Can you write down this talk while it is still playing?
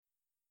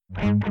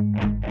Welcome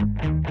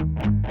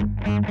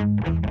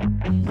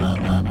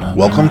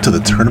to the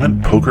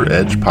Tournament Poker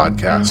Edge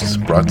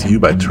podcast, brought to you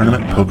by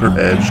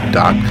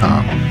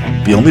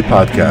TournamentPokerEdge.com, the only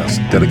podcast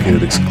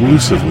dedicated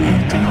exclusively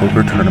to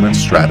poker tournament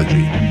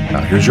strategy. Now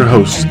here's your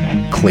host,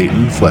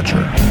 Clayton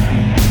Fletcher.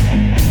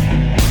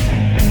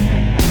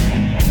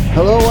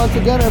 Hello once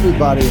again,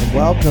 everybody, and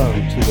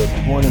welcome to the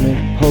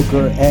Tournament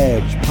Poker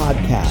Edge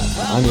podcast.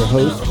 I'm your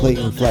host,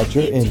 Clayton Fletcher,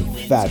 in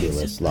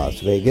fabulous Las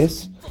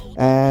Vegas.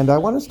 And I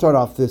want to start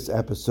off this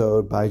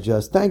episode by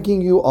just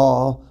thanking you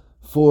all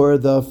for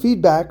the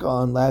feedback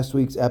on last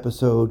week's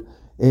episode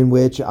in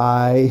which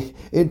I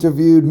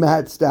interviewed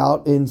Matt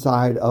Stout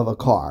inside of a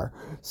car.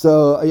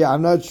 So, yeah,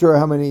 I'm not sure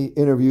how many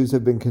interviews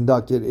have been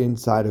conducted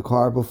inside a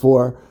car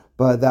before,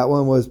 but that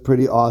one was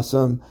pretty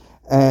awesome.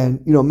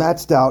 And, you know, Matt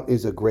Stout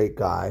is a great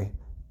guy,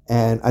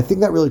 and I think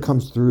that really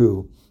comes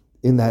through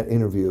in that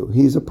interview.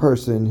 He's a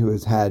person who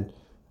has had,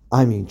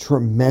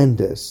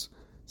 tremendous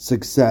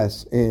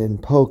success in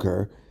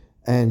poker,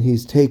 and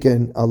he's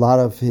taken a lot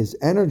of his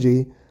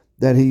energy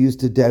that he used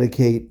to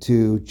dedicate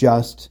to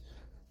just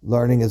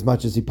learning as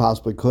much as he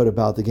possibly could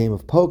about the game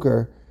of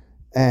poker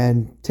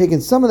and taken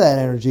some of that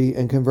energy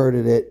and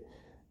converted it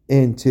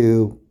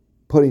into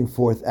putting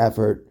forth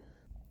effort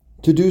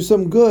to do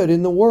some good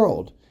in the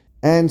world.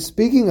 And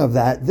speaking of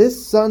that,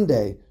 this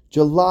Sunday,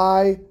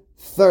 July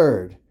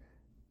 3rd,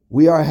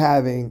 we are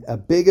having a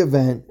big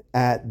event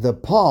at the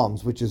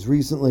Palms, which is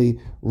recently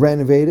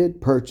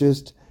renovated,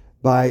 purchased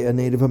by a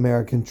Native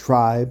American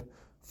tribe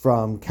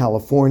from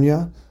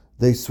California.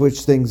 They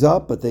switched things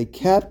up, but they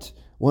kept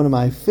one of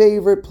my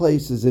favorite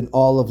places in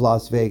all of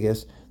Las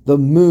Vegas, the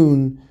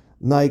Moon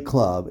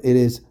nightclub. It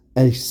is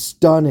a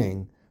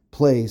stunning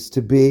place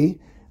to be.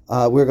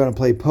 We're going to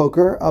play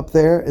poker up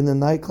there in the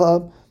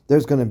nightclub.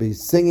 There's going to be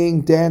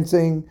singing,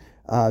 dancing,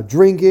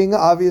 drinking,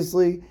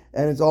 obviously,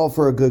 and it's all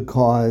for a good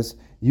cause.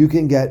 You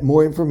can get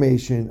more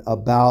information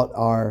about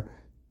our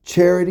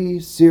charity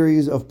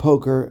series of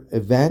poker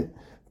event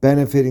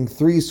benefiting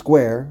Three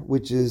Square,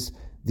 which is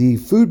the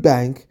food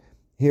bank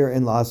here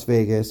in Las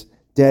Vegas,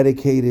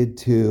 dedicated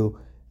to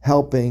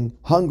helping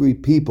hungry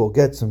people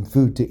get some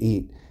food to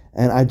eat.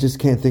 And I just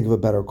can't think of a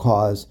better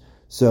cause.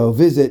 So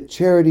visit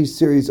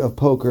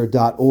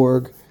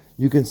CharitySeriesOfPoker.org.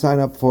 You can sign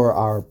up for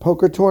our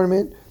poker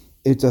tournament.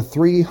 It's a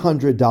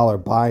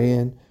 $300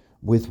 buy-in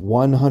with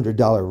 $100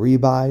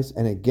 rebuys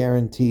and a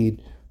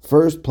guaranteed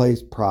first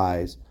place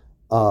prize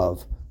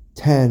of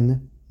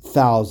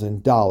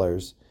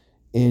 $10,000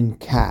 in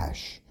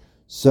cash.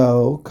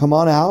 So come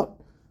on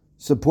out.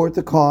 Support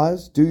the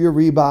cause, do your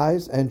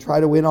rebuys, and try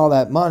to win all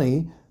that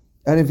money.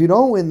 And if you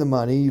don't win the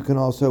money, you can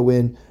also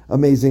win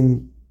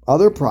amazing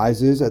other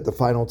prizes at the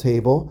final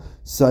table,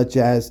 such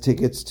as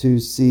tickets to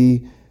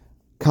see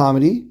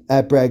comedy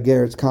at Brad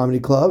Garrett's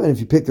Comedy Club. And if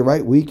you pick the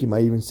right week, you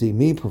might even see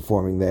me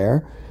performing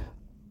there.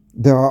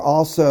 There are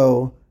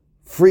also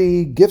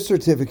free gift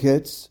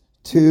certificates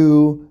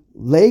to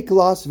Lake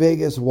Las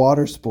Vegas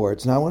Water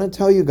Sports. And I want to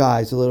tell you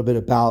guys a little bit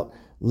about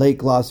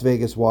Lake Las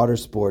Vegas Water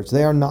Sports.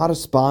 They are not a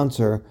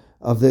sponsor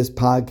of this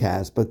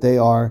podcast, but they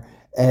are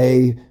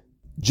a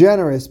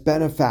generous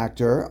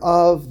benefactor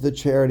of the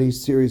charity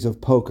series of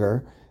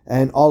poker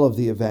and all of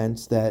the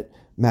events that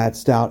Matt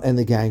Stout and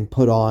the gang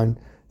put on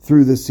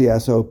through the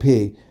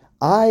CSOP.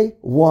 I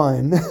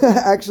won.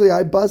 Actually,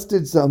 I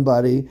busted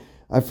somebody.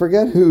 I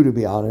forget who, to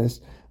be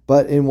honest,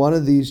 but in one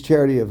of these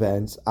charity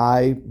events,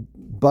 I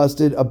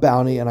busted a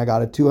bounty and I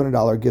got a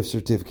 $200 gift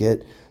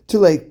certificate to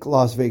Lake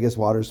Las Vegas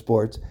Water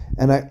Sports.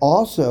 And I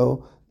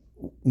also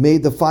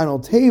made the final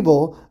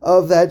table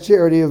of that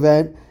charity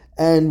event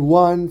and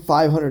won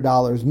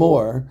 $500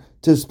 more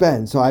to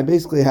spend. So I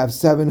basically have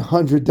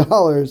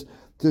 $700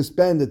 to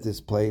spend at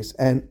this place.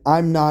 And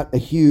I'm not a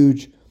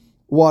huge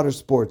water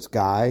sports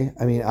guy.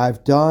 I mean,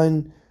 I've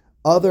done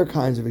other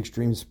kinds of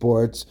extreme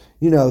sports,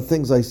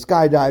 things like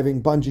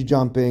skydiving, bungee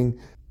jumping.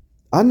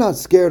 I'm not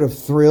scared of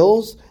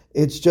thrills.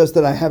 It's just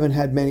that I haven't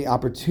had many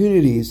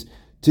opportunities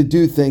to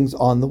do things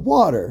on the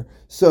water.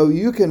 So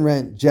you can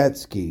rent jet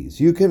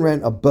skis. You can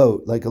rent a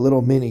boat, like a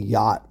little mini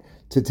yacht,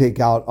 to take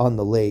out on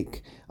the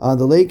lake.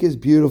 The lake is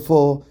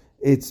beautiful.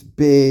 It's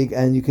big,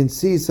 and you can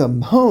see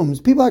some homes.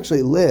 People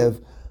actually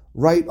live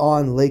right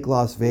on Lake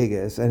Las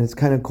Vegas, and it's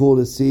kind of cool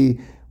to see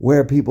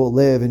where people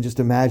live and just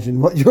imagine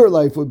what your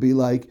life would be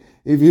like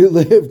if you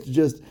lived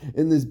just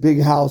in this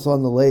big house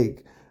on the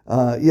lake.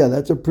 Yeah,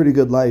 that's a pretty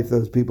good life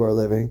those people are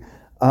living.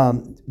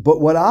 But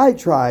what I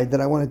tried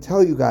that I want to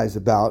tell you guys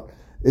about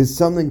is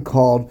something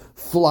called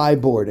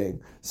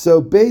flyboarding.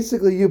 So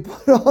basically you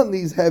put on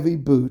these heavy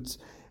boots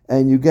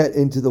and you get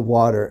into the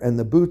water, and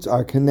the boots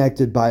are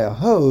connected by a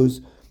hose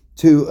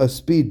to a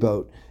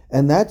speedboat.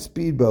 And that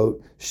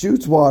speedboat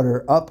shoots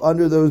water up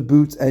under those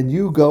boots and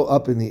you go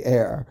up in the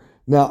air.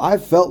 Now, I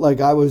felt like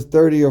I was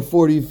 30 or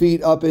 40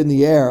 feet up in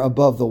the air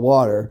above the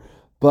water,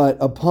 but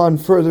upon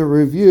further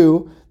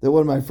review, that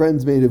one of my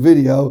friends made a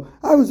video,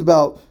 I was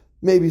about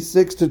maybe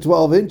 6 to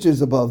 12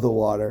 inches above the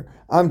water.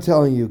 I'm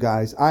telling you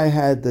guys, I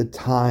had the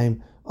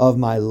time of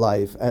my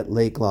life at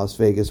Lake Las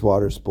Vegas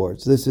Water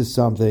Sports. This is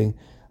something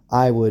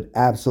I would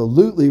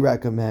absolutely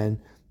recommend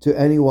to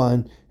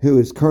anyone who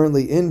is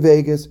currently in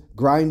Vegas,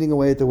 grinding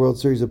away at the World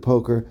Series of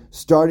Poker,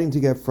 starting to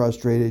get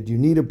frustrated, you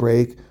need a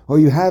break, or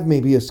you have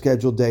maybe a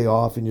scheduled day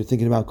off and you're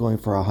thinking about going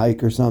for a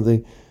hike or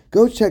something,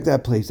 go check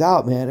that place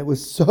out, man. It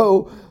was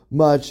so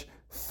much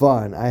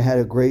fun. I had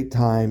a great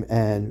time,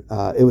 and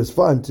it was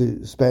fun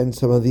to spend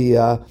some of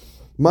the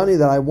money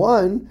that I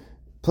won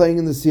playing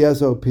in the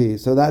CSOP.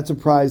 So that's a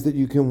prize that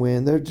you can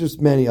win. There are just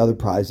many other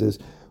prizes.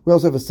 We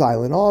also have a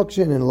silent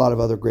auction and a lot of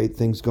other great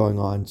things going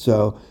on.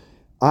 So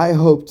I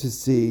hope to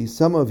see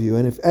some of you,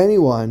 and if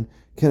anyone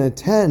can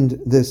attend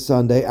this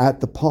Sunday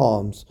at the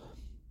Palms,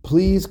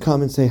 please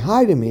come and say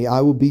hi to me.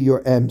 I will be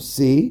your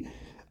MC.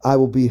 I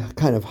will be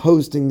kind of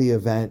hosting the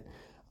event.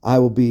 I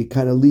will be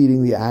kind of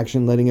leading the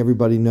action, letting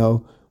everybody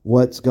know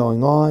what's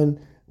going on,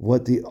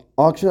 what the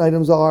auction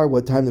items are,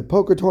 what time the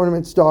poker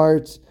tournament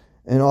starts,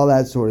 and all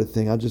that sort of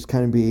thing. I'll just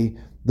kind of be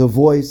the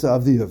voice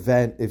of the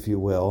event, if you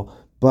will.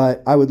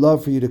 But I would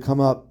love for you to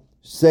come up,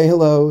 say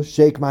hello,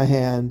 shake my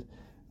hand,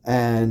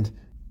 and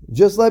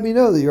just let me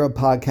know that you're a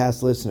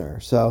podcast listener.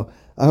 So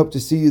I hope to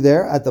see you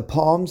there at the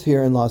Palms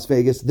here in Las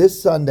Vegas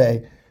this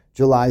Sunday,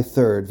 July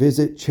 3rd.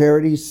 Visit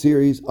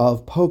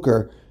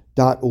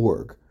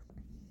CharitySeriesOfPoker.org.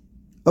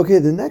 Okay,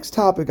 the next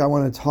topic I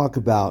want to talk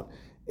about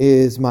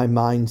is my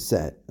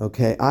mindset.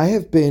 Okay, I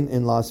have been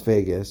in Las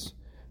Vegas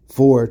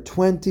for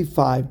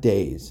 25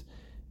 days.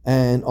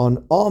 And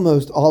on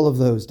almost all of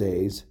those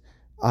days,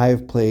 I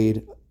have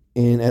played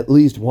in at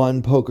least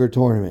one poker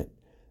tournament.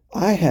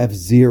 I have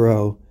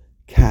 0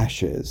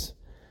 cashes.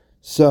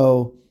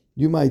 So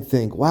you might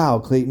think, wow,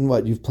 Clayton,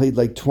 what, you've played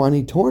like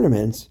 20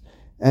 tournaments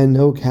and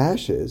no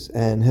cashes.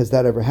 And has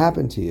that ever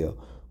happened to you?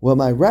 Well,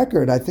 my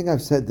record, I think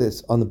I've said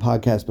this on the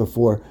podcast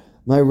before,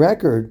 my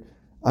record,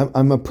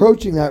 I'm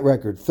approaching that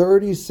record,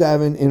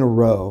 37 in a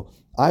row.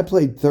 I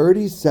played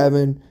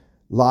 37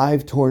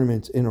 live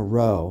tournaments in a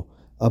row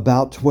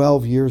about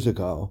 12 years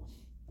ago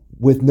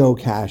with no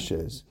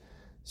cashes.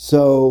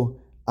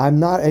 So I'm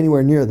not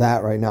anywhere near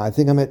that right now. I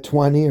think I'm at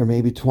 20 or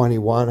maybe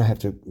 21. I have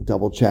to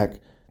double check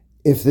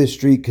if this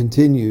streak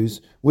continues,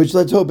 which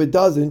let's hope it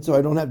doesn't, so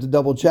I don't have to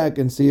double check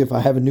and see if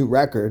I have a new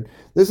record.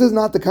 This is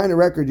not the kind of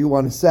record you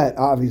want to set,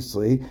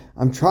 obviously.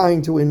 I'm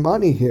trying to win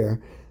money here.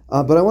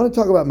 But I want to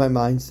talk about my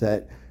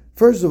mindset.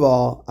 First of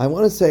all, I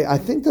want to say I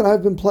think that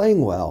I've been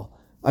playing well.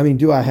 I mean,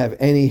 do I have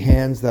any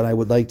hands that I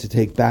would like to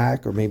take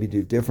back or maybe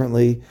do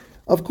differently?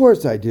 Of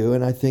course I do.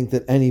 And I think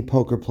that any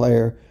poker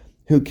player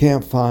who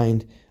can't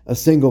find a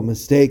single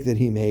mistake that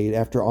he made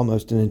after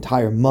almost an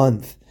entire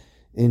month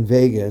in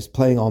Vegas,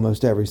 playing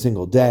almost every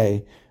single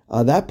day,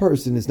 that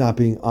person is not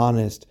being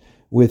honest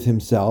with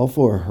himself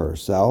or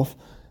herself.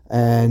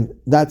 And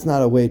that's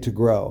not a way to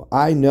grow.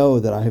 I know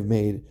that I have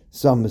made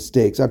some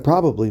mistakes. I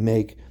probably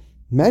make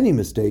many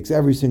mistakes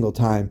every single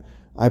time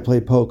I play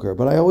poker,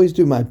 but I always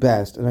do my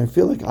best. And I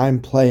feel like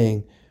I'm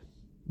playing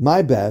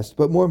my best,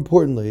 but more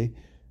importantly,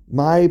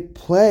 my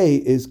play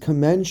is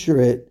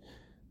commensurate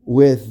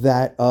with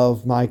that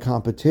of my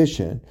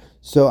competition.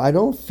 So I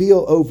don't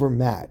feel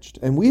overmatched.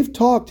 And we've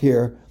talked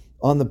here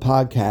on the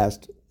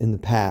podcast in the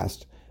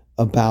past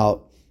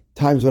about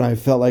times when I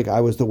felt like I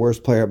was the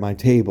worst player at my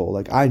table.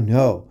 Like I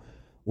know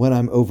when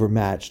I'm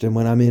overmatched and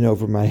when I'm in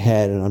over my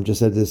head and I'm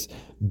just at this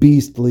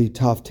beastly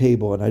tough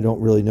table and I don't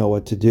really know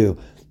what to do.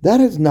 That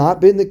has not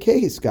been the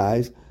case,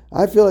 guys.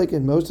 I feel like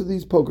in most of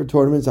these poker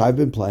tournaments I've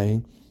been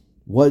playing,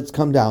 what it's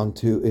come down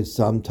to is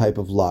some type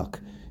of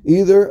luck.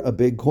 Either a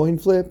big coin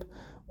flip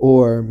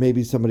or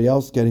maybe somebody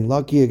else getting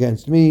lucky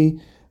against me.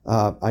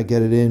 I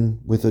get it in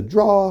with a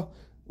draw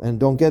and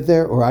don't get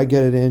there, or I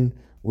get it in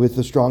with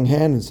a strong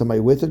hand and somebody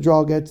with a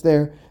draw gets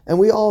there. And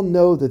we all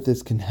know that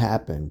this can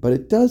happen, but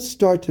it does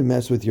start to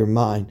mess with your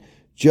mind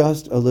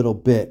just a little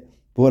bit.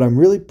 But what I'm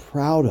really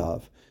proud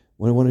of,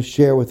 what I want to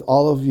share with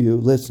all of you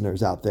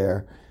listeners out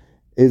there,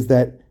 is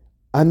that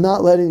I'm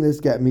not letting this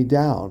get me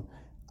down.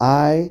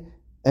 I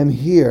am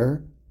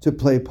here to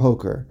play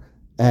poker.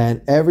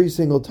 And every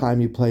single time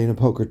you play in a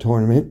poker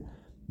tournament,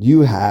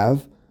 you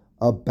have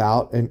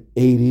about an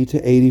 80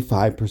 to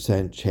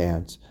 85%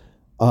 chance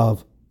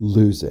of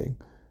losing.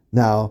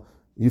 Now,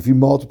 if you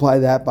multiply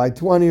that by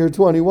 20 or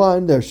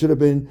 21, there should have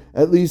been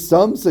at least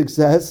some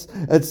success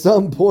at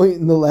some point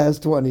in the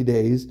last 20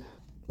 days,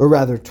 or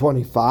rather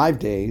 25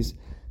 days.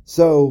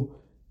 So,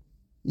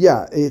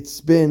 yeah,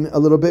 it's been a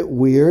little bit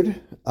weird.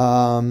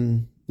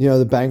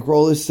 The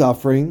bankroll is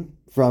suffering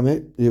from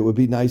it. It would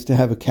be nice to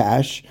have a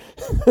cash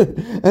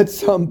at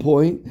some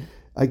point.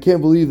 I can't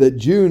believe that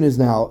June is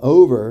now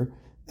over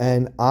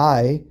and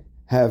I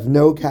have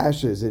no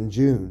cashes in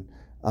June.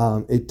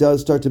 It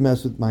does start to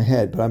mess with my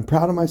head, but I'm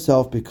proud of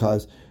myself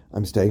because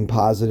I'm staying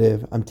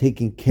positive. I'm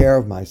taking care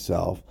of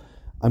myself.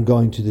 I'm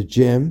going to the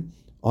gym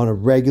on a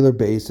regular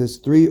basis,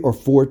 3 or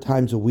 4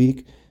 times a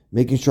week,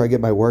 making sure I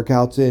get my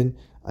workouts in.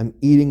 I'm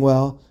eating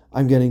well.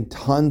 I'm getting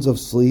tons of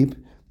sleep,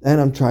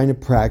 and I'm trying to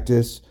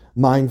practice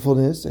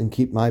mindfulness and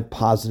keep my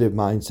positive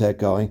mindset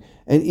going.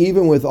 And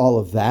even with all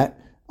of that,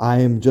 I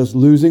am just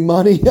losing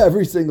money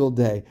every single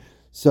day.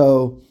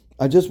 So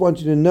I just want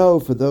you to know,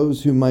 for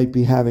those who might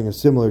be having a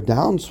similar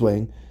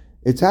downswing,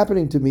 it's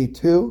happening to me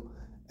too,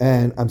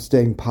 and I'm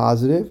staying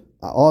positive.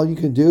 All you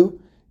can do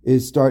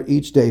is start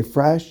each day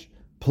fresh,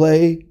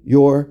 play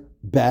your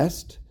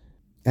best,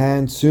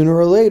 and sooner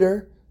or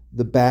later,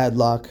 the bad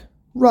luck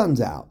runs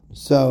out.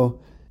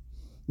 So,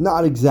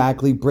 not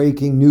exactly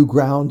breaking new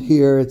ground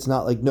here. It's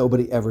not like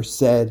nobody ever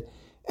said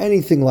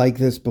anything like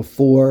this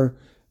before,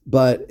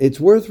 but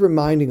it's worth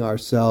reminding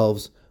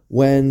ourselves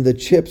when the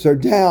chips are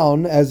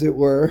down, as it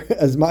were,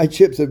 as my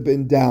chips have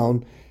been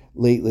down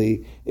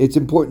lately. It's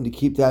important to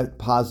keep that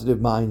positive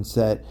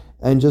mindset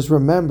and just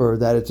remember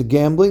that it's a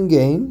gambling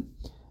game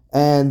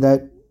and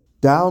that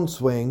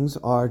downswings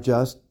are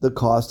just the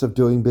cost of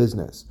doing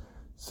business.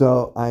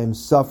 So I am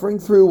suffering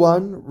through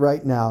one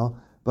right now,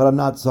 but I'm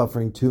not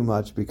suffering too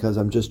much because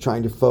I'm just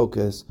trying to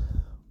focus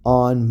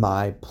on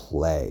my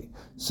play.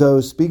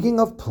 So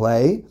speaking of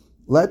play,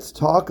 let's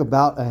talk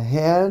about a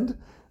hand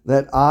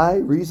that I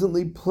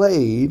recently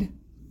played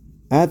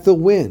at the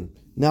Wynn.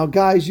 Now,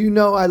 guys, you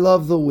know I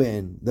love the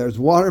Wynn. There's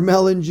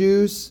watermelon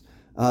juice,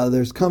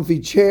 there's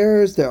comfy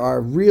chairs, there are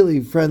really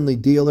friendly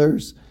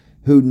dealers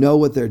who know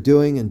what they're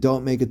doing and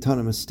don't make a ton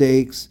of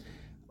mistakes.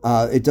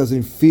 It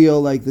doesn't feel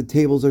like the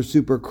tables are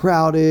super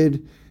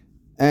crowded.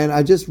 And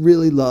I just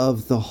really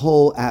love the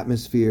whole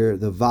atmosphere,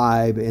 the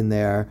vibe in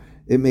there.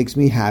 It makes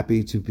me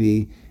happy to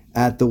be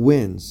at the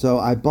Wynn. So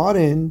I bought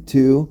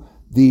into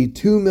the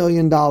 $2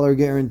 million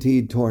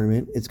guaranteed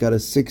tournament. It's got a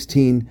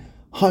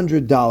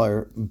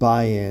 $1,600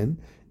 buy-in.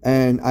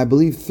 And I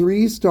believe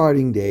 3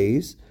 starting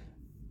days.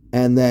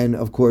 And then,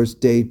 of course,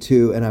 day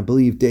 2 and I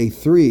believe day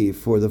 3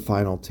 for the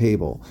final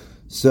table.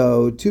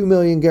 So $2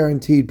 million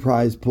guaranteed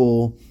prize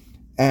pool.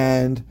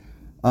 And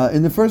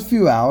in the first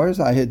few hours,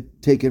 I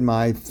had taken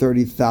my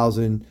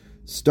 30,000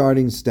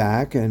 starting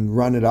stack and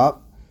run it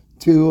up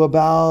to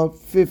about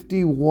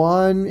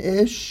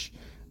 51-ish.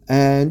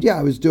 And yeah,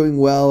 I was doing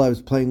well. I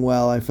was playing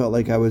well. I felt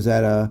like I was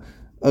at a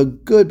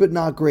good but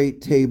not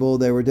great table.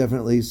 There were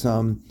definitely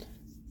some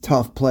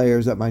tough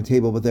players at my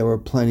table, but there were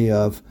plenty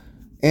of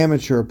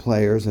amateur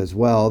players as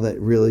well that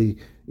really,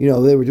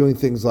 they were doing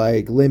things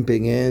like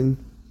limping in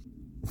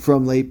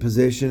from late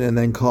position and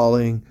then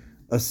calling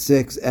a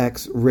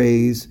 6x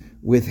raise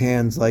with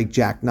hands like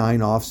Jack 9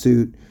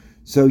 offsuit.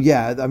 So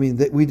yeah, I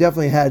mean, we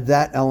definitely had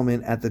that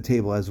element at the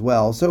table as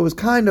well. So it was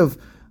kind of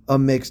a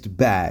mixed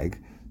bag.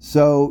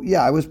 So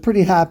yeah, I was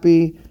pretty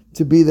happy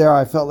to be there.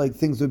 I felt like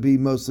things would be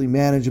mostly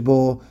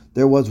manageable.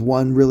 There was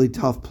one really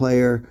tough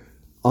player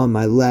on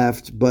my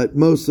left, but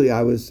mostly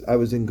I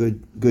was in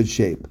good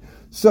shape.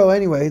 So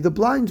anyway, the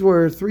blinds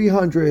were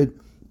 300,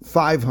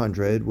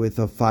 500 with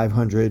a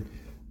 500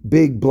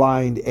 big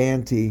blind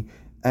ante.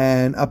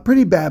 And a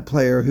pretty bad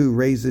player who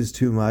raises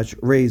too much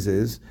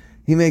raises.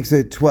 He makes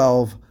it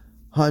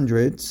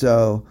 1,200,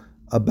 so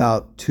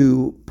about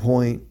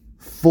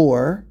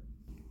 2.4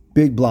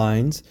 big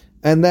blinds.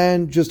 And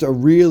then just a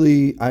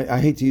really, I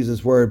hate to use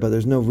this word, but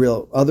there's no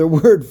real other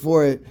word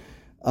for it,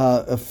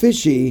 a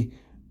fishy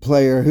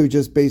player who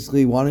just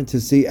basically wanted to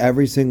see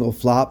every single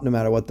flop no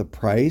matter what the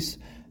price.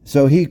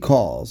 So he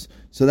calls.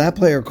 So that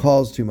player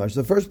calls too much.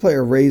 The first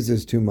player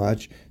raises too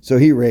much, so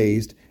he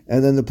raised.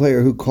 And then the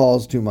player who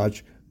calls too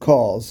much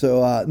calls.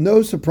 So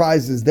no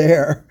surprises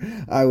there,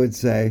 I would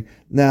say.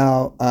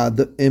 Now,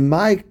 in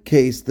my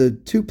case, the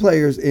 2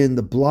 players in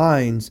the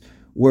blinds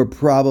were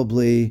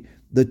probably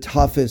the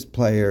toughest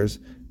players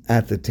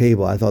at the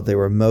table. I thought they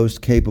were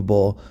most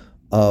capable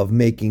of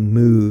making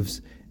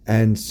moves.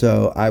 And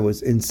so I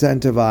was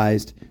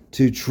incentivized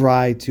to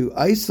try to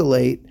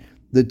isolate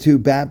the 2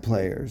 bad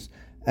players.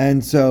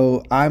 And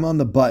so I'm on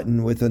the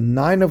button with a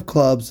 9 of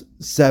clubs,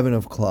 7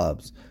 of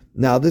clubs.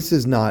 Now, this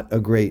is not a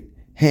great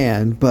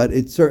hand, but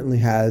it certainly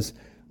has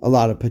a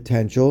lot of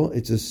potential.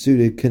 It's a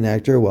suited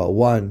connector, well,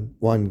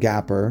 one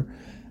gapper.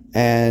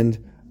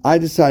 And I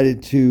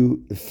decided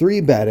to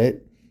 3-bet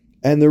it.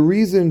 And the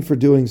reason for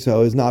doing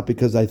so is not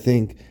because I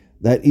think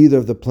that either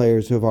of the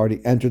players who have already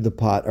entered the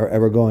pot are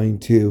ever going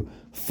to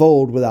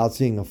fold without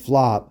seeing a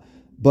flop,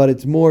 but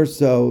it's more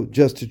so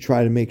just to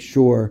try to make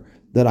sure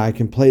that I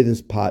can play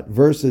this pot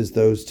versus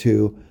those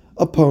 2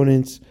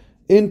 opponents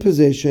in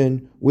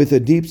position with a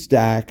deep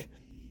stack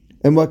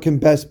and what can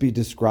best be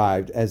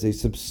described as a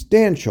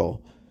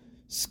substantial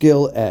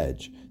skill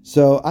edge.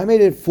 So I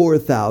made it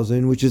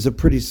 4,000, which is a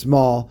pretty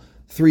small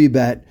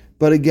 3-bet.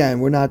 But again,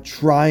 we're not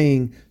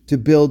trying to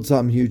build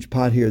some huge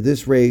pot here.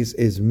 This raise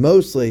is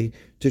mostly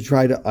to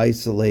try to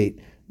isolate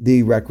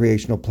the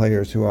recreational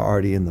players who are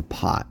already in the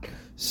pot.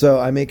 So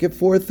I make it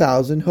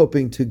 4,000,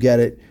 hoping to get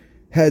it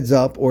heads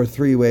up or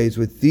 3-ways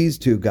with these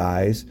 2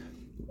 guys,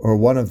 or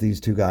one of these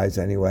 2 guys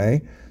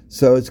anyway.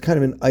 So it's kind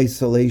of an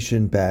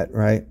isolation bet,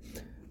 right?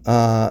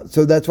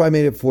 So that's why I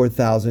made it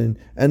 4,000.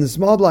 And the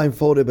small blind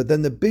folded, but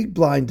then the big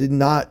blind did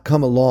not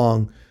come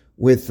along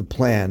with the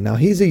plan. Now,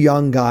 he's a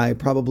young guy,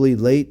 probably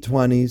late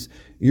 20s,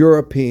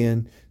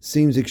 European,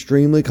 seems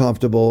extremely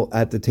comfortable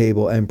at the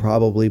table and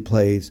probably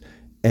plays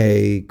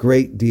a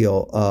great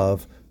deal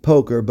of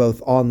poker,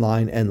 both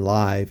online and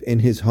live in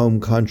his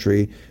home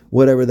country,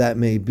 whatever that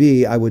may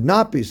be. I would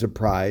not be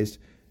surprised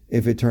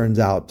if it turns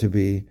out to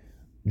be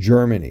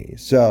Germany.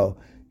 So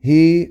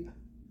he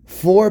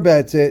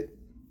 4-bets it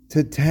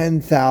to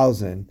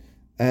 10,000,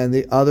 and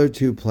the other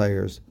two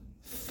players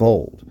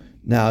fold.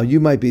 Now, you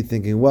might be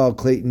thinking, well,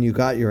 Clayton, you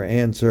got your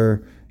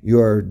answer.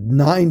 Your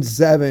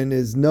 9-7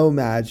 is no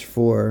match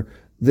for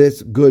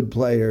this good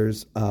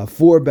player's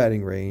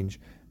 4-betting range,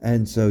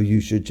 and so you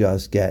should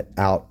just get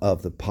out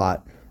of the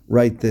pot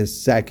right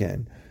this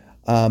second.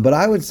 But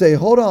I would say,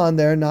 hold on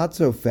there, not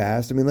so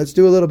fast. I mean, let's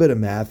do a little bit of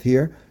math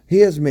here. He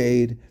has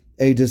made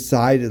a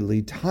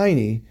decidedly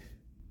tiny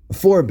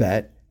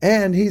 4-bet,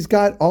 and he's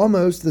got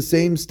almost the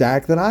same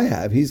stack that I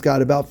have. He's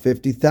got about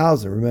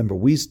 50,000. Remember,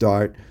 we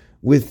start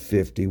with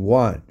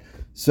 51.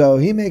 So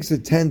he makes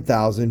it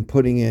 10,000,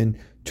 putting in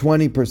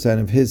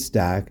 20% of his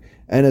stack.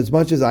 And as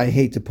much as I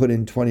hate to put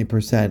in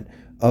 20%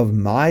 of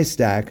my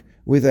stack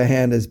with a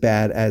hand as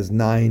bad as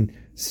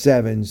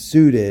 9-7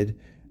 suited,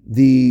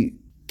 the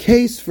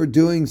case for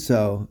doing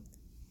so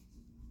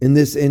in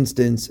this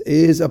instance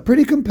is a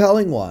pretty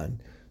compelling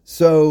one.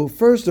 So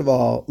first of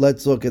all,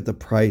 let's look at the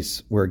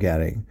price we're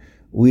getting.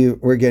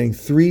 We're getting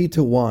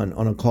 3-1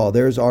 on a call.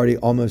 There's already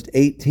almost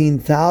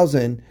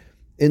 18,000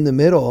 in the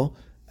middle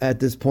at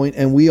this point,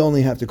 and we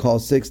only have to call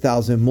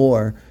 6,000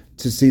 more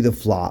to see the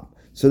flop.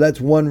 So that's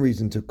one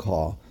reason to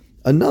call.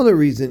 Another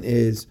reason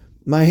is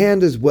my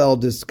hand is well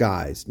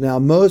disguised. Now,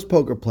 most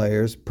poker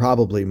players,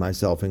 probably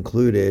myself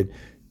included,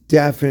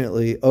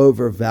 definitely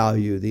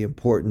overvalue the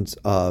importance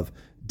of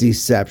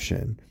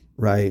deception,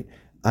 right?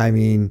 I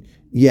mean,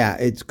 yeah,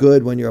 it's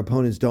good when your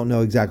opponents don't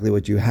know exactly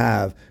what you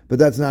have, but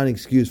that's not an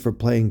excuse for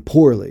playing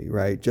poorly,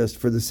 right? Just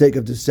for the sake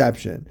of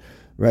deception,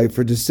 right?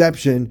 For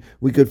deception,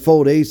 we could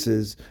fold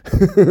aces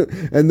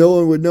and no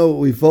one would know what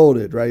we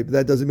folded, right? But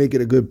that doesn't make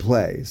it a good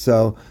play.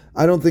 So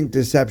I don't think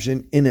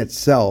deception in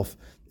itself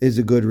is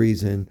a good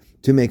reason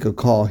to make a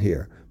call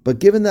here. But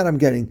given that I'm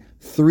getting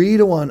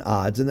 3-1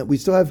 odds and that we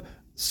still have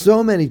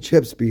so many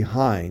chips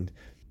behind,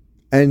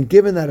 and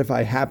given that if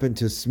I happen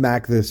to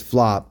smack this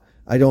flop,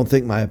 I don't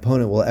think my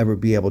opponent will ever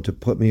be able to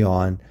put me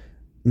on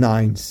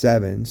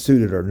 9-7,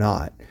 suited or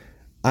not,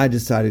 I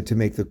decided to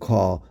make the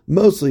call,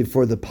 mostly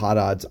for the pot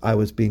odds I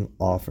was being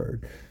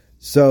offered.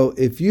 So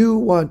if you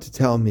want to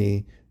tell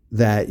me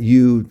that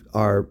you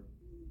are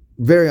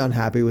very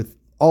unhappy with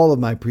all of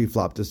my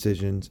pre-flop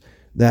decisions,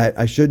 that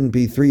I shouldn't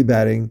be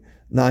 3-betting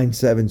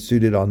 9-7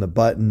 suited on the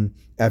button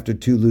after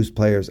two loose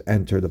players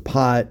enter the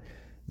pot,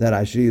 that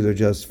I should either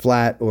just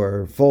flat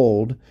or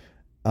fold,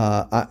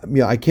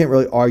 I can't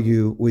really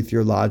argue with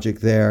your logic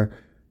there.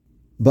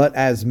 But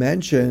as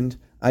mentioned,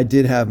 I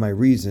did have my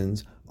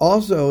reasons.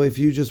 Also, if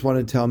you just want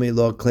to tell me,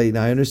 look, Clayton,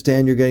 I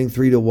understand you're getting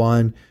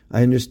 3-1.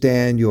 I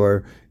understand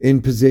you're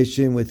in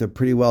position with a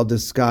pretty well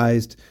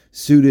disguised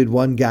suited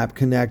one gap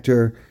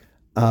connector.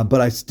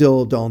 But I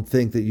still don't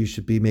think that you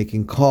should be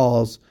making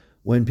calls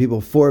when people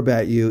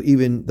 4-bet you,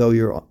 even though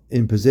you're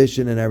in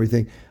position and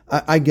everything.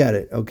 I get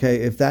it,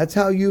 okay? If that's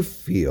how you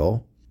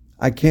feel,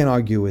 I can't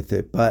argue with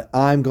it, but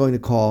I'm going to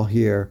call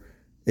here.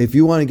 If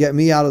you want to get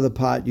me out of the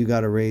pot, you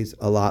got to raise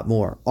a lot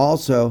more.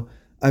 Also,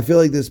 I feel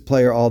like this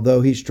player,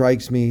 although he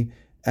strikes me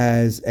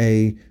as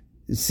a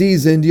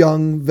seasoned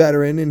young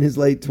veteran in his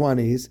late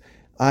 20s,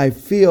 I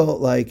feel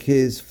like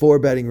his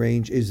 4-betting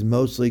range is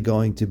mostly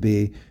going to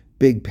be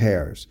big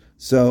pairs.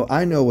 So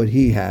I know what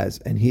he has,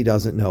 and he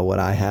doesn't know what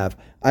I have.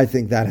 I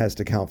think that has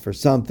to count for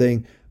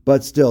something.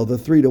 But still, the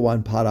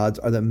 3-1 pot odds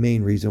are the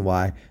main reason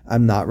why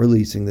I'm not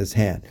releasing this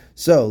hand.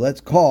 So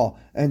let's call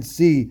and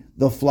see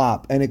the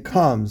flop. And it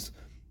comes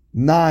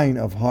 9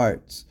 of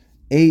hearts,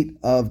 8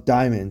 of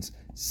diamonds,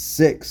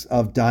 6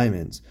 of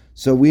diamonds.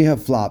 So we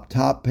have flopped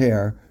top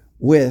pair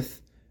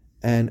with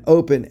an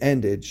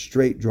open-ended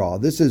straight draw.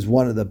 This is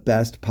one of the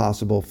best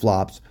possible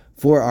flops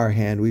for our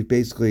hand. We've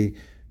basically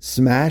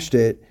smashed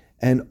it.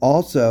 And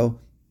also,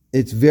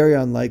 it's very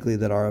unlikely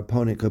that our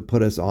opponent could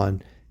put us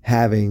on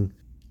having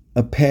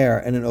a pair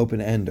and an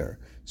open ender.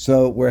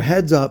 So we're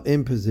heads up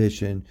in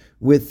position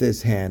with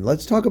this hand.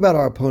 Let's talk about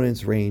our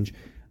opponent's range.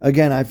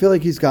 Again, I feel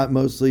like he's got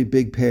mostly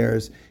big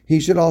pairs. He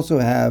should also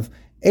have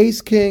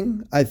ace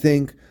king, I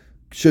think,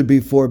 should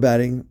be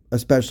 4-betting,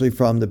 especially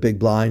from the big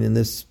blind in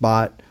this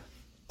spot.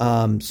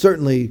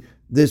 Certainly,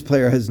 this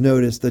player has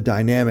noticed the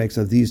dynamics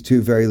of these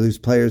two very loose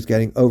players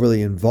getting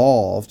overly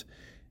involved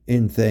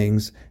in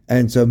things,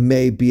 and so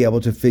may be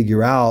able to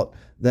figure out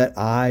that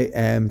I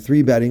am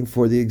 3-betting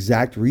for the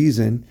exact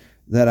reason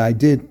that I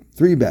did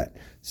 3-bet.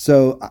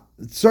 So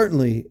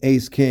certainly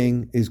ace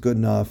king is good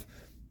enough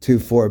to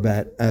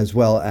 4-bet, as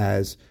well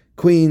as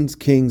queens,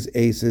 kings,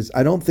 aces.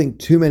 I don't think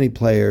too many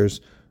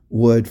players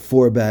would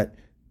 4-bet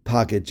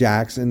pocket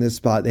jacks in this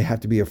spot. They have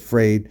to be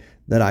afraid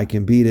that I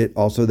can beat it.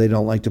 Also, they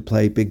don't like to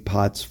play big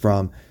pots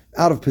from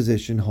out of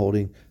position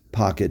holding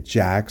pocket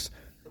jacks.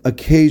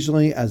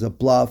 Occasionally, as a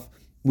bluff,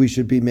 we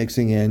should be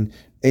mixing in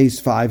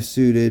ace-5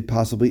 suited,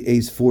 possibly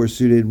ace-4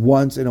 suited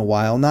once in a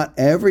while. Not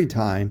every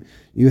time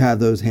you have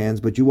those hands,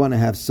 but you want to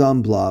have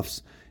some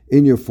bluffs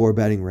in your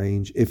 4-betting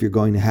range if you're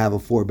going to have a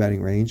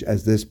 4-betting range,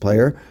 as this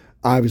player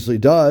obviously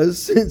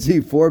does since he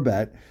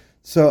 4-bet.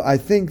 So I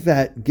think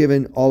that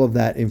given all of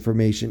that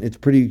information, it's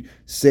pretty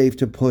safe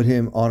to put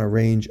him on a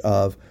range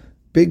of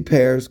big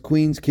pairs,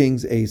 queens,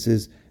 kings,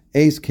 aces,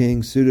 ace,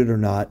 king, suited or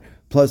not,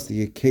 plus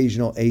the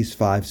occasional ace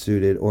 5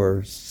 suited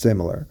or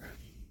similar.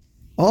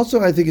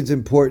 Also, I think it's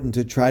important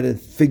to try to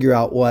figure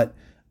out what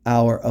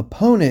our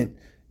opponent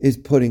is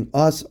putting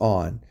us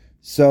on.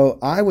 So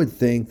I would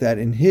think that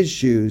in his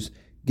shoes,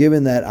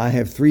 given that I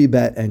have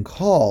 3-bet and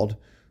called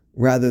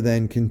rather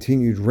than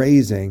continued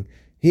raising,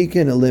 he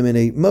can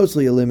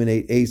mostly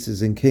eliminate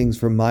aces and kings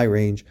from my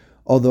range,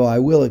 although I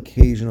will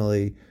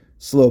occasionally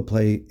slow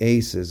play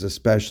aces,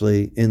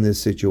 especially in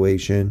this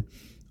situation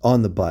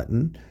on the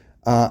button.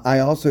 I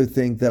also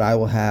think that I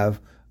will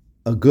have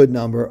a good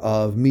number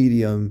of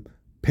medium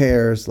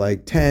pairs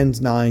like 10s,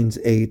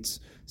 9s, 8s,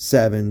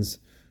 7s,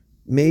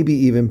 maybe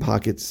even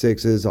pocket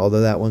 6s, although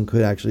that one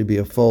could actually be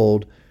a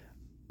fold.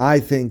 I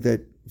think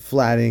that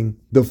flatting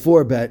the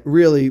 4-bet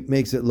really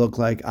makes it look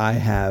like I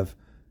have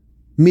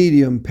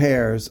medium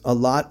pairs a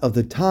lot of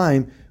the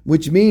time,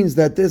 which means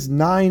that this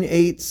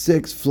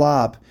 9-8-6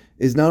 flop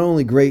is not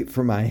only great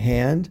for my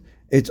hand,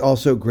 it's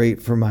also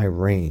great for my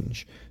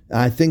range.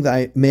 I think that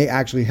I may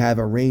actually have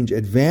a range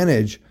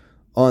advantage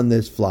on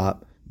this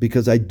flop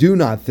because I do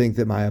not think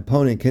that my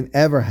opponent can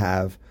ever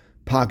have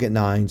pocket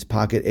 9s,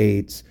 pocket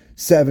 8s,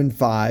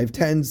 7-5,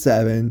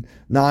 10-7,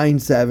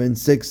 9-7,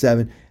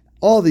 6-7.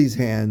 All these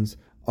hands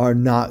are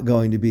not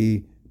going to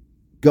be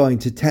going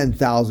to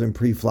 10,000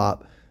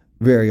 pre-flop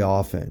very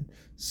often.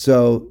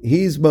 So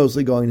he's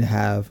mostly going to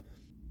have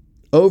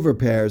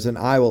overpairs and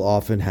I will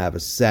often have a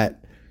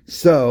set.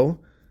 So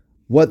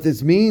what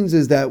this means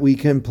is that we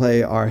can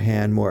play our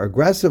hand more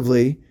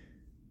aggressively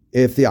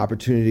if the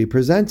opportunity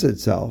presents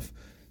itself.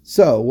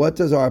 So what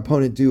does our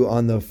opponent do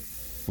on the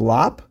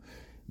flop?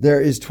 There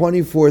is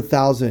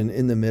 24,000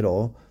 in the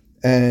middle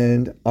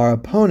and our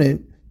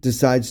opponent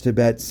decides to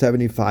bet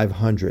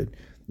 7,500.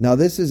 Now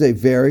this is a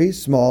very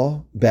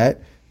small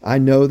bet. I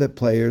know that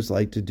players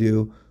like to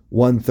do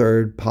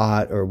 1/3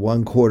 pot or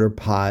 1/4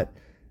 pot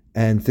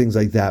and things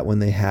like that when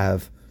they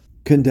have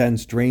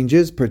condensed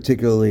ranges,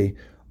 particularly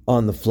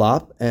on the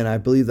flop. And I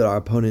believe that our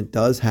opponent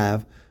does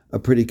have a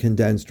pretty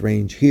condensed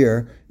range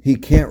here. He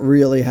can't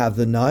really have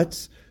the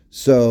nuts,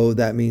 so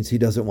that means he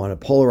doesn't want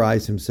to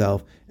polarize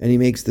himself, and he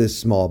makes this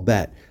small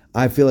bet.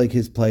 I feel like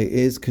his play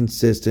is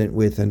consistent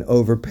with an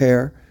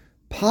overpair,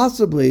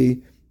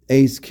 possibly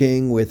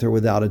ace-king with or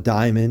without a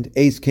diamond.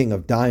 Ace-king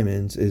of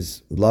diamonds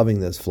is loving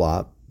this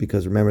flop,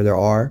 because remember, there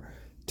are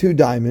 2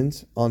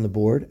 diamonds on the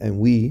board, and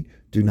we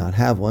do not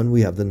have one.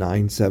 We have the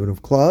 9-7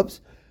 of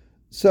clubs.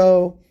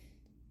 So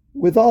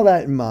with all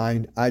that in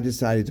mind, I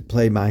decided to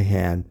play my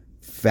hand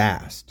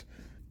fast.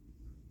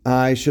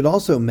 I should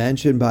also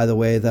mention, by the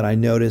way, that I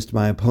noticed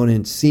my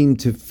opponent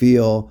seemed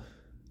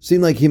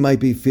like he might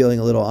be feeling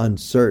a little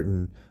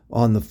uncertain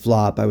on the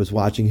flop. I was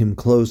watching him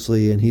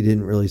closely, and he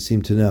didn't really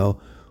seem to know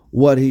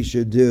what he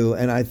should do.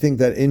 And I think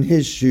that in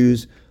his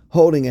shoes,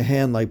 holding a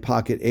hand like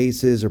pocket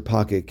aces or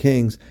pocket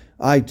kings,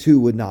 I too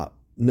would not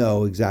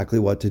know exactly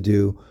what to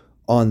do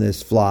on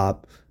this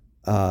flop,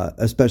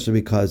 especially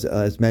because,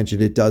 as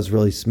mentioned, it does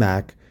really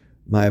smack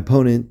my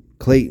opponent,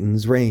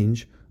 Clayton's,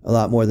 range a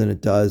lot more than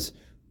it does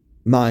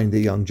mine, the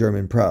young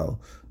German pro,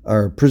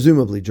 or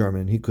presumably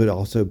German. He could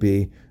also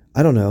be,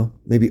 I don't know,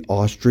 maybe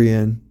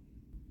Austrian,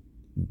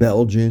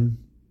 Belgian.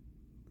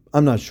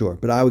 I'm not sure,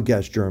 but I would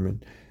guess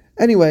German.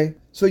 Anyway,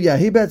 so yeah,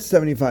 he bets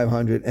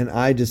 7,500, and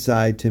I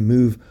decide to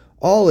move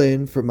all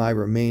in for my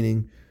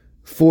remaining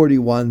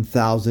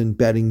 41,000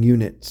 betting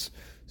units.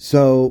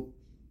 So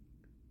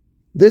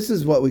this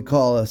is what we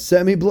call a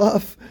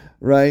semi-bluff,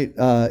 right?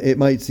 It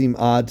might seem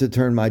odd to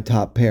turn my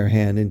top pair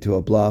hand into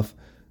a bluff,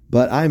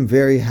 but I'm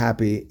very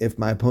happy if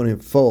my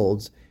opponent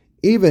folds,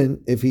 even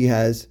if he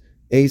has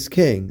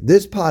ace-king.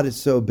 This pot is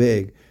so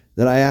big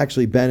that I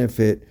actually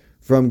benefit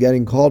from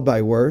getting called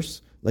by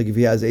worse. Like if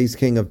he has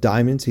ace-king of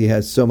diamonds, he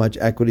has so much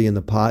equity in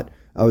the pot.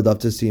 I would love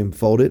to see him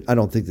fold it. I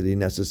don't think that he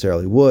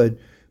necessarily would,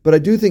 but I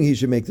do think he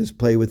should make this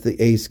play with the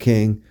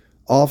ace-king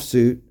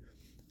offsuit,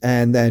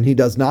 and then he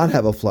does not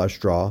have a flush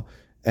draw,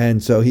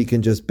 and so he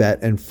can just bet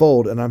and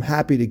fold, and I'm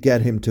happy to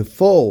get him to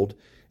fold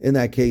in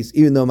that case,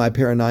 even though my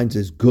pair of nines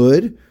is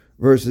good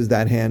versus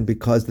that hand,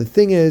 because the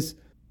thing is,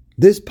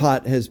 this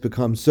pot has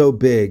become so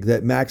big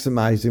that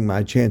maximizing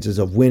my chances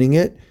of winning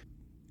it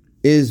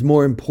is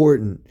more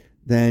important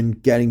than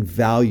getting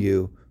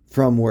value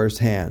from worse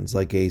hands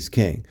like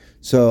ace-king.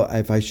 So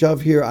if I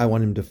shove here, I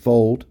want him to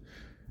fold.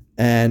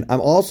 And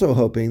I'm also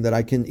hoping that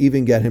I can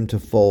even get him to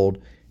fold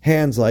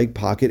hands like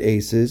pocket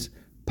aces,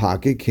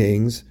 pocket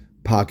kings,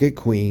 pocket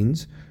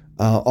queens.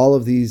 All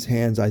of these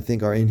hands I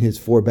think are in his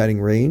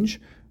 4-betting range,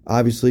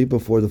 obviously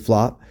before the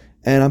flop.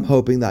 And I'm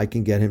hoping that I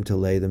can get him to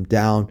lay them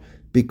down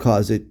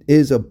because it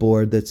is a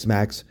board that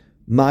smacks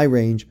my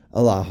range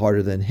a lot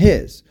harder than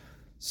his.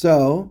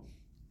 So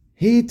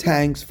he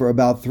tanks for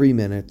about 3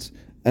 minutes.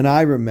 And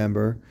I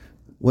remember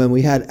when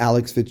we had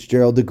Alex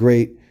Fitzgerald, the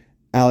great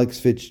Alex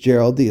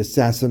Fitzgerald, the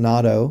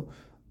Assassinato,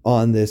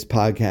 on this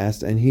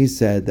podcast, and he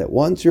said that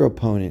once your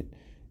opponent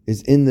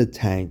is in the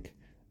tank,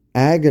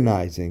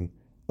 agonizing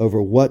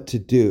over what to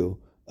do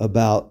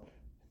about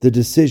the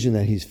decision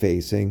that he's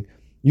facing,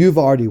 you've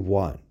already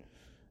won.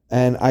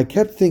 And I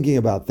kept thinking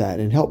about that,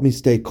 and it helped me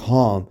stay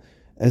calm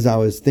as I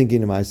was thinking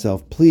to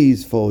myself,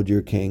 please fold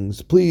your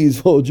kings,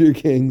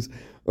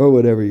 or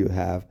whatever you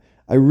have.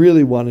 I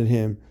really wanted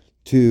him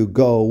to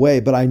go away,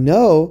 but I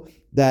know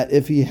that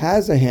if he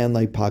has a hand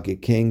like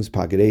pocket kings,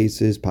 pocket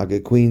aces,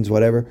 pocket queens,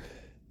 whatever,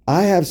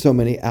 I have so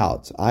many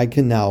outs. I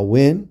can now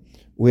win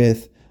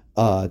with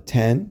a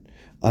 10,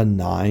 a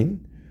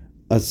 9,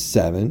 a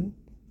 7,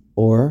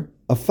 or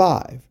a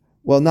 5.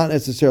 Well, not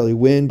necessarily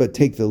win, but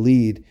take the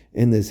lead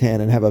in this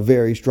hand and have a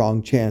very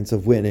strong chance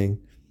of winning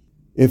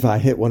if I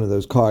hit one of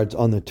those cards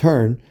on the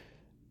turn,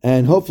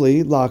 and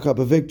hopefully lock up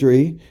a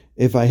victory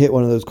if I hit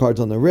one of those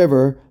cards on the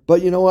river.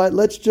 But you know what?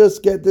 Let's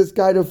just get this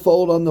guy to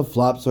fold on the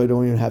flop so I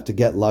don't even have to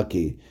get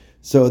lucky.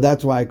 So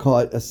that's why I call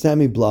it a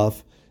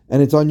semi-bluff.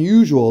 And it's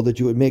unusual that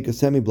you would make a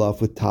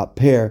semi-bluff with top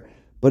pair.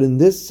 But in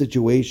this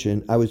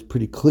situation, I was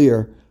pretty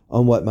clear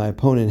on what my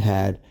opponent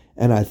had,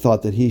 and I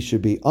thought that he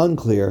should be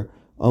unclear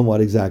on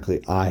what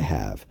exactly I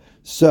have.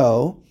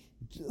 So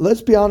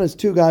let's be honest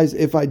too, guys.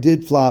 If I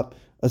did flop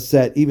a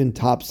set, even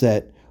top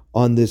set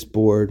on this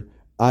board,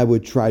 I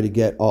would try to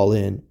get all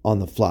in on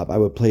the flop. I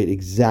would play it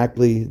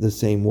exactly the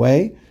same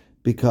way,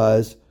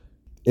 because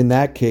in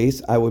that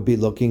case, I would be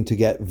looking to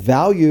get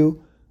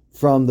value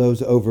from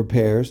those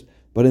overpairs.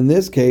 But in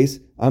this case,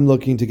 I'm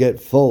looking to get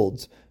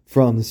folds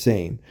from the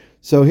same.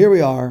 So here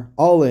we are,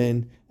 all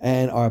in,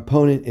 and our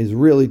opponent is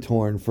really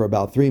torn for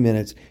about 3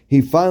 minutes.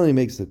 He finally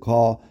makes the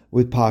call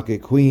with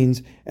pocket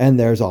queens, and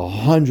there's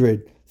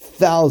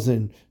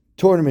 100,000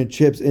 tournament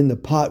chips in the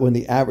pot when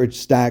the average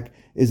stack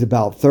is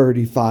about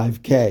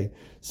 35K.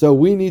 So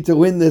we need to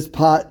win this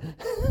pot,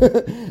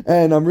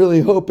 and I'm really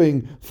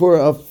hoping for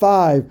a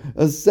 5,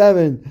 a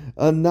 7,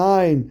 a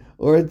 9,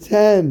 or a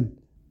 10.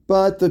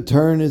 But the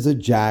turn is a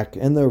jack,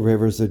 and the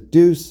river's a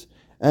deuce,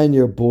 and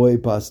your boy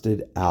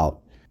busted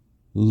out,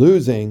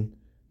 losing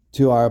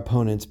to our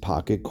opponent's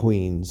pocket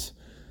queens.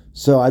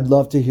 So I'd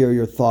love to hear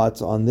your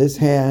thoughts on this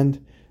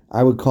hand.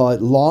 I would call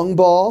it long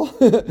ball.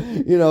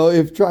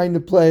 If trying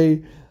to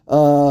play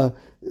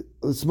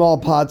small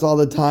pots all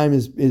the time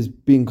is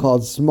being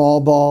called small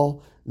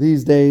ball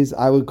these days,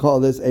 I would call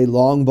this a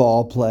long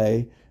ball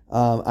play.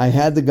 I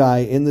had the guy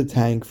in the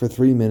tank for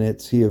 3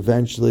 minutes. He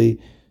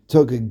eventually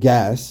took a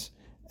guess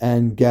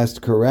and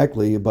guessed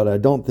correctly, but I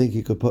don't think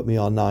he could put me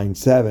on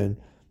 9-7.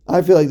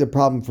 I feel like the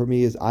problem for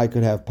me is I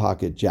could have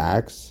pocket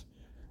jacks.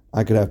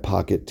 I could have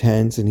pocket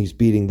tens, and he's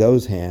beating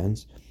those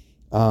hands.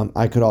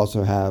 I could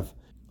also have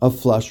a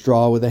flush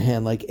draw with a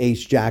hand like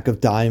ace jack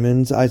of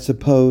diamonds, I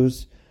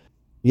suppose.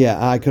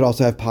 Yeah, I could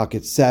also have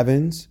pocket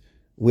sevens,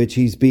 which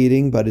he's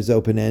beating, but is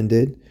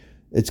open-ended.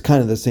 It's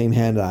kind of the same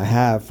hand that I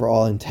have for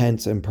all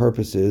intents and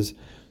purposes.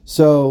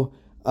 So,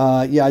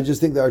 I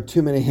just think there are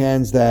too many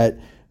hands that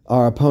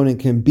our opponent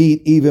can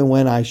beat even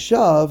when I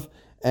shove,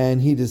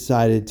 and he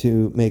decided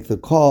to make the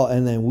call,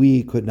 and then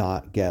we could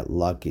not get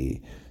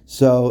lucky.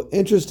 So,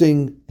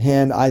 interesting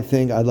hand, I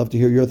think. I'd love to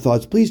hear your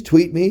thoughts. Please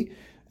tweet me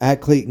at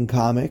Clayton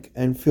Comic,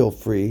 and feel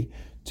free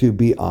to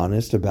be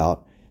honest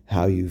about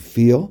how you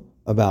feel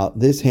about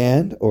this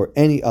hand or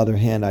any other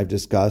hand I've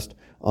discussed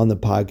on the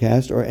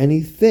podcast, or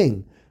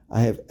anything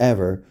I have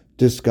ever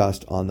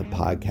discussed on the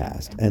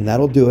podcast. And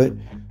that'll do it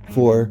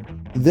for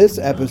this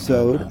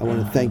episode. I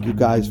want to thank you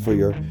guys for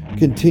your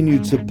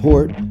continued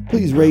support.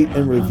 Please rate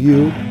and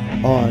review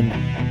on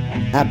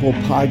Apple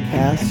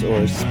Podcasts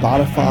or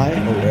Spotify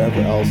or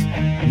wherever else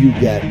you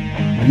get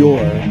your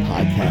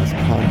podcast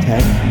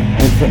content.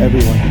 And for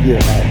everyone here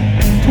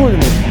at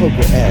Tournament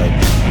Poker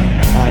Edge,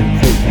 I'm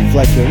Clayton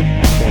Fletcher.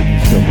 Thank you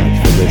so much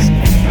for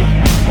listening.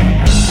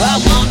 I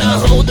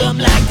wanna hold them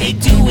like they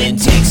do in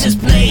Texas,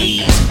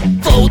 please.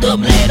 Fold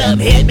them, let them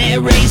hit me,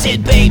 raise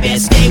it, baby,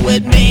 stay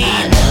with me.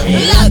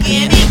 Luck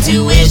and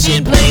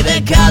intuition, play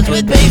the cards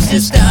with babes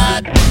to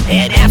start.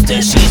 And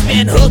after she's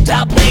been hooked,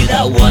 I'll play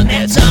the one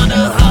that's on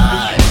her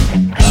heart.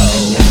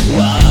 Oh,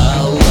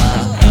 whoa,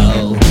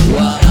 whoa,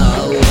 whoa,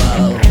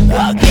 whoa.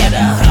 I'll get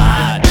her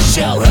heart,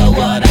 show her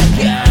what I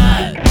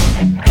got.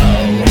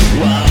 Oh,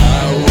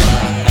 whoa,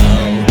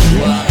 whoa,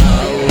 whoa,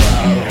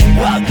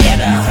 whoa. I'll get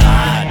her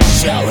heart,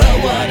 show her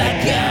what I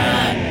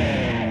got.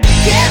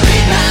 Can't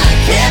read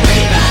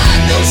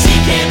mine, no she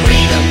can't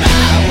read a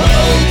mile.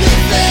 Poker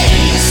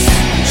face,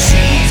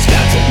 she's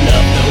got to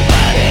love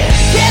nobody.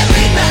 Can't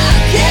read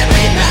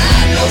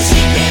mine, no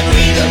she can't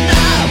read a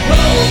mile.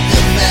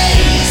 Poker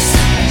face,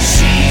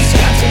 she's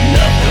got to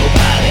love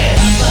nobody.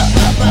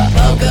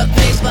 Poker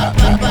face,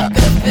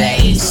 poker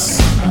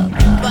face.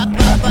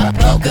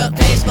 Poker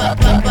face,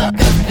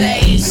 poker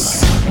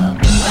face.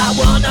 I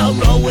wanna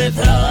roll with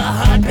her, a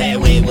hard pair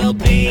we will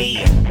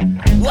be.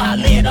 While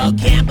little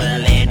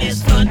gambling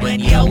is fun when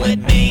you're with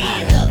me.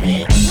 I love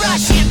it.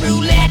 Russian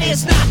roulette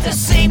is not the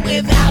same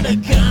without a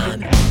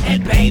gun.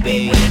 And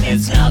baby, when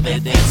it's love,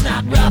 it's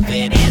not rough,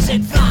 it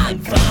isn't fun.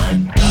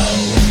 Oh,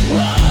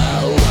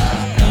 whoa,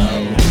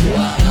 whoa,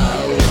 whoa,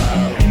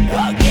 whoa.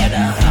 I'll get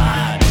her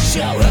heart,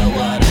 show her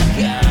what I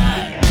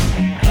got.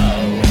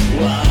 Oh,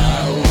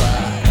 whoa,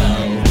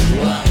 whoa,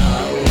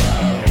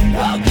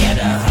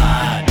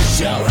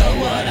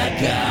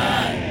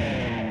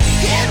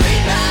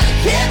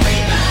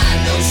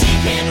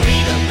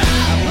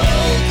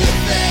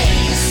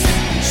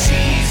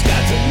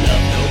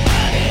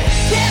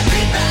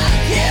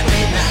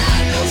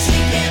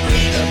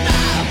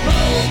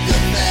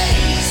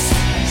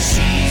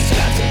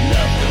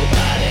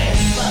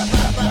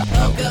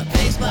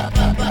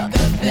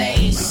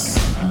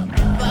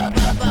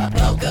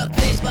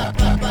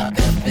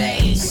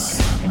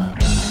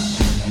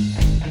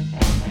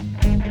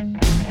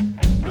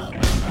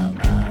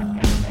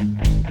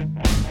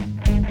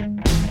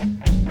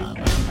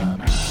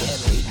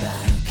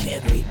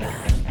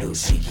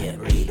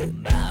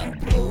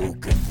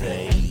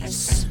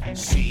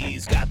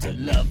 She's got to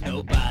love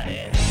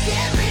nobody.